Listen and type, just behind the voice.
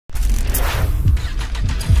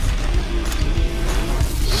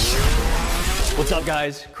What's up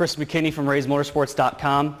guys? Chris McKinney from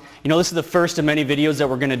RazeMotorsports.com. You know, this is the first of many videos that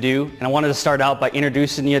we're going to do, and I wanted to start out by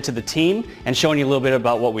introducing you to the team and showing you a little bit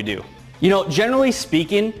about what we do. You know, generally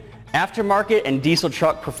speaking, aftermarket and diesel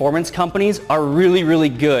truck performance companies are really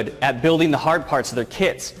good at building the hard parts of their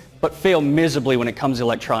kits, but fail miserably when it comes to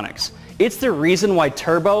electronics. It's the reason why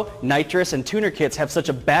turbo, nitrous, and tuner kits have such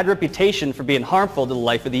a bad reputation for being harmful to the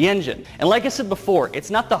life of the engine. And like I said before, it's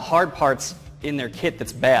not the hard parts in their kit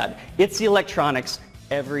that's bad. It's the electronics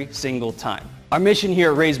every single time. Our mission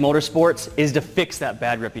here at Raze Motorsports is to fix that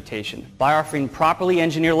bad reputation by offering properly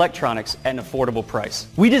engineered electronics at an affordable price.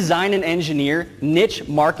 We design and engineer niche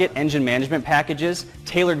market engine management packages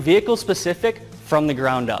tailored vehicle specific from the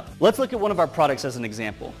ground up. Let's look at one of our products as an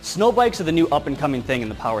example. Snowbikes are the new up-and-coming thing in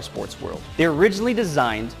the power sports world. They're originally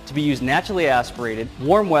designed to be used naturally aspirated,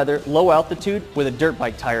 warm weather, low altitude with a dirt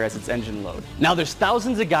bike tire as its engine load. Now there's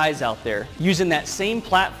thousands of guys out there using that same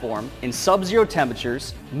platform in sub-zero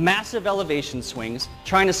temperatures, massive elevation swings,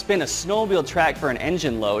 trying to spin a snowmobile track for an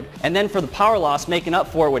engine load, and then for the power loss making up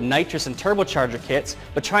for it with nitrous and turbocharger kits,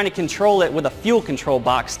 but trying to control it with a fuel control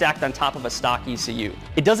box stacked on top of a stock ECU.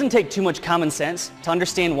 It doesn't take too much common sense to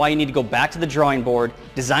understand why you need to go back to the drawing board,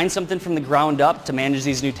 design something from the ground up to manage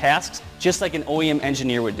these new tasks, just like an OEM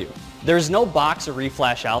engineer would do. There's no box or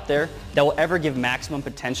reflash out there that will ever give maximum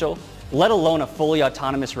potential, let alone a fully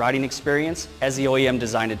autonomous riding experience as the OEM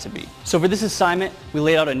designed it to be. So for this assignment, we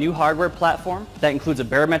laid out a new hardware platform that includes a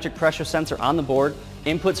barometric pressure sensor on the board,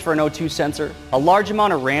 inputs for an O2 sensor, a large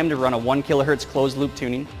amount of RAM to run a 1 kHz closed loop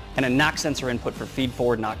tuning, and a knock sensor input for feed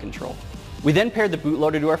forward knock control. We then paired the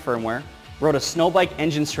bootloader to our firmware, wrote a snowbike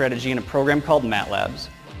engine strategy in a program called MATLABs,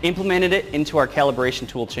 implemented it into our calibration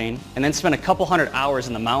toolchain, and then spent a couple hundred hours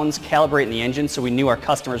in the mountains calibrating the engine so we knew our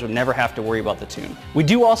customers would never have to worry about the tune. We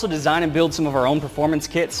do also design and build some of our own performance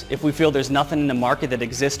kits if we feel there's nothing in the market that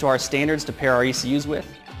exists to our standards to pair our ECUs with.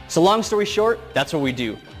 So long story short, that's what we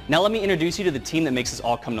do. Now let me introduce you to the team that makes this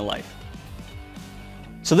all come to life.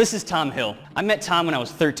 So this is Tom Hill. I met Tom when I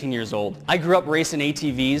was 13 years old. I grew up racing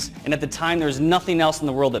ATVs, and at the time there was nothing else in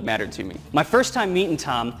the world that mattered to me. My first time meeting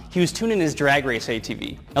Tom, he was tuning his drag race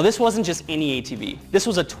ATV. Now this wasn't just any ATV. This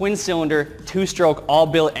was a twin-cylinder, two-stroke,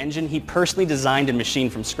 all-billet engine he personally designed and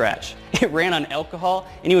machined from scratch. It ran on alcohol,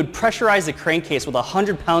 and he would pressurize the crankcase with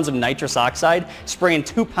 100 pounds of nitrous oxide, spraying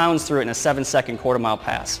 2 pounds through it in a 7-second quarter-mile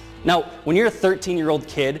pass. Now, when you're a 13-year-old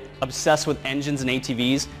kid obsessed with engines and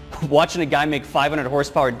ATVs, watching a guy make 500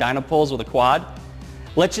 horsepower dyno poles with a quad,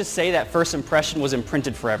 let's just say that first impression was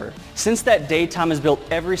imprinted forever. Since that day, Tom has built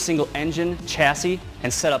every single engine, chassis,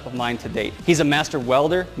 and setup of mine to date. He's a master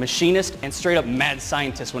welder, machinist, and straight up mad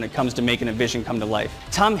scientist when it comes to making a vision come to life.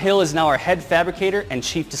 Tom Hill is now our head fabricator and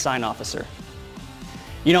chief design officer.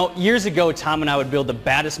 You know, years ago, Tom and I would build the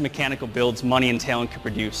baddest mechanical builds money and talent could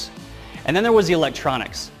produce. And then there was the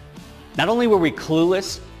electronics. Not only were we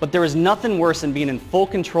clueless, but there was nothing worse than being in full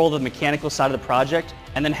control of the mechanical side of the project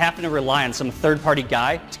and then having to rely on some third-party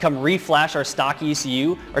guy to come reflash our stock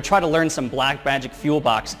ECU or try to learn some black magic fuel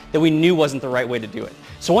box that we knew wasn't the right way to do it.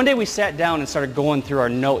 So one day we sat down and started going through our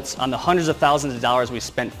notes on the hundreds of thousands of dollars we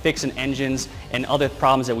spent fixing engines and other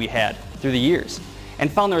problems that we had through the years,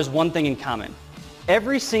 and found there was one thing in common.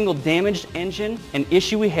 Every single damaged engine and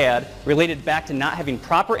issue we had related back to not having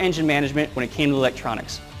proper engine management when it came to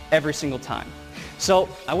electronics. Every single time. So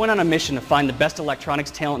I went on a mission to find the best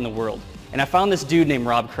electronics talent in the world, and I found this dude named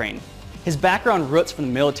Rob Crane. His background roots from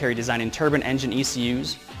the military designing turbine engine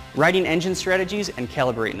ECUs, writing engine strategies, and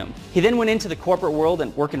calibrating them. He then went into the corporate world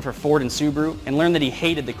and working for Ford and Subaru and learned that he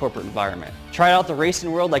hated the corporate environment. Tried out the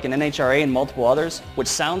racing world like an NHRA and multiple others, which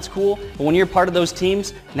sounds cool, but when you're part of those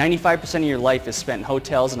teams, 95% of your life is spent in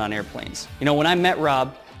hotels and on airplanes. You know, when I met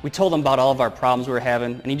Rob, we told him about all of our problems we were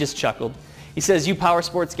having, and he just chuckled. He says, you power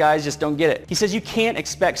sports guys just don't get it. He says you can't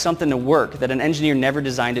expect something to work that an engineer never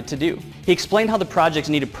designed it to do. He explained how the projects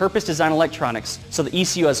needed purpose-designed electronics so the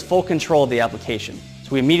ECU has full control of the application. So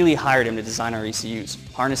we immediately hired him to design our ECUs,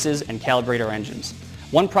 harnesses, and calibrate our engines.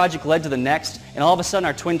 One project led to the next, and all of a sudden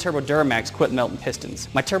our twin-turbo Duramax quit melting pistons.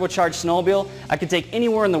 My turbocharged snowmobile, I could take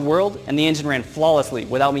anywhere in the world, and the engine ran flawlessly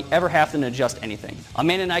without me ever having to adjust anything.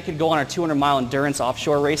 Amanda and I could go on our 200-mile endurance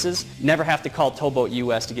offshore races, never have to call Towboat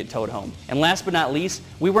US to get towed home. And last but not least,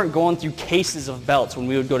 we weren't going through cases of belts when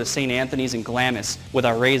we would go to St. Anthony's and Glamis with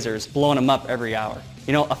our razors, blowing them up every hour.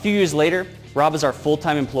 You know, a few years later, Rob is our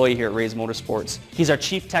full-time employee here at Raze Motorsports. He's our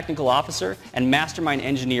chief technical officer and mastermind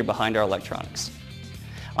engineer behind our electronics.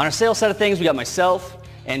 On our sales side of things, we got myself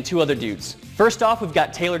and 2 other dudes. First off, we've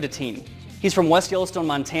got Taylor Deteen. He's from West Yellowstone,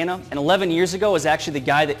 Montana, and 11 years ago was actually the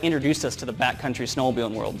guy that introduced us to the backcountry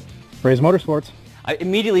snowmobiling world. Raze Motorsports. I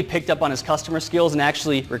immediately picked up on his customer skills and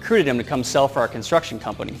actually recruited him to come sell for our construction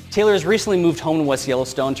company. Taylor has recently moved home to West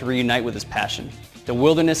Yellowstone to reunite with his passion, the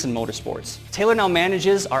wilderness and motorsports. Taylor now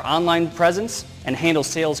manages our online presence and handles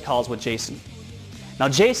sales calls with Jason. Now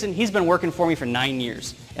Jason, he's been working for me for 9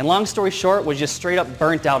 years, and long story short, was just straight up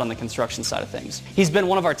burnt out on the construction side of things. He's been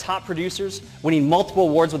one of our top producers, winning multiple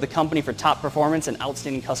awards with the company for top performance and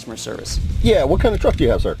outstanding customer service. Yeah, what kind of truck do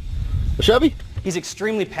you have, sir? A Chevy? He's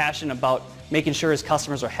extremely passionate about making sure his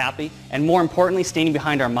customers are happy, and more importantly, standing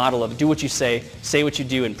behind our model of do what you say what you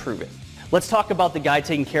do, and prove it. Let's talk about the guy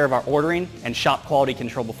taking care of our ordering and shop quality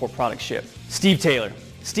control before products ship. Steve Taylor.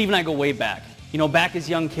 Steve and I go way back. You know, back as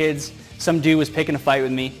young kids, some dude was picking a fight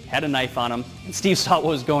with me, had a knife on him, and Steve saw what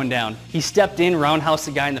was going down. He stepped in, roundhoused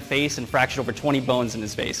the guy in the face, and fractured over 20 bones in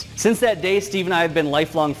his face. Since that day, Steve and I have been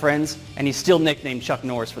lifelong friends, and he's still nicknamed Chuck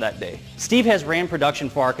Norris for that day. Steve has ran production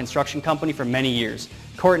for our construction company for many years,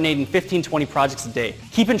 coordinating 15-20 projects a day.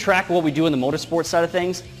 Keeping track of what we do in the motorsports side of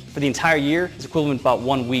things for the entire year is equivalent to about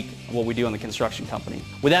 1 week of what we do in the construction company.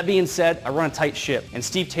 With that being said, I run a tight ship, and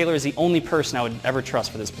Steve Taylor is the only person I would ever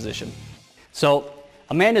trust for this position. So,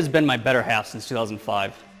 Amanda has been my better half since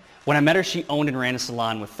 2005. When I met her, she owned and ran a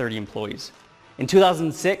salon with 30 employees. In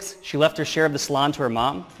 2006, she left her share of the salon to her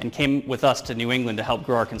mom and came with us to New England to help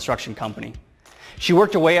grow our construction company. She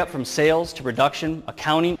worked her way up from sales to production,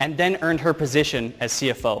 accounting, and then earned her position as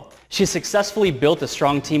CFO. She successfully built a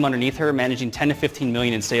strong team underneath her, managing 10 to 15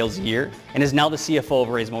 million in sales a year, and is now the CFO of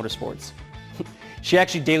Raze Motorsports. She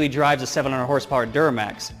actually daily drives a 700 horsepower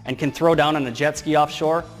Duramax and can throw down on a jet ski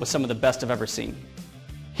offshore with some of the best I've ever seen.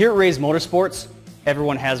 Here at Raze Motorsports,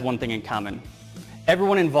 everyone has one thing in common.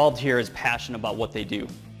 Everyone involved here is passionate about what they do.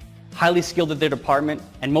 Highly skilled at their department,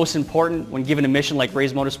 and most important, when given a mission like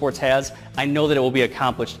Raze Motorsports has, I know that it will be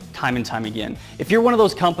accomplished time and time again. If you're one of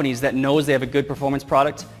those companies that knows they have a good performance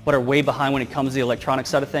product, but are way behind when it comes to the electronic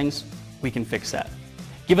side of things, we can fix that.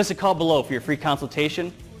 Give us a call below for your free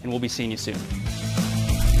consultation, and we'll be seeing you soon.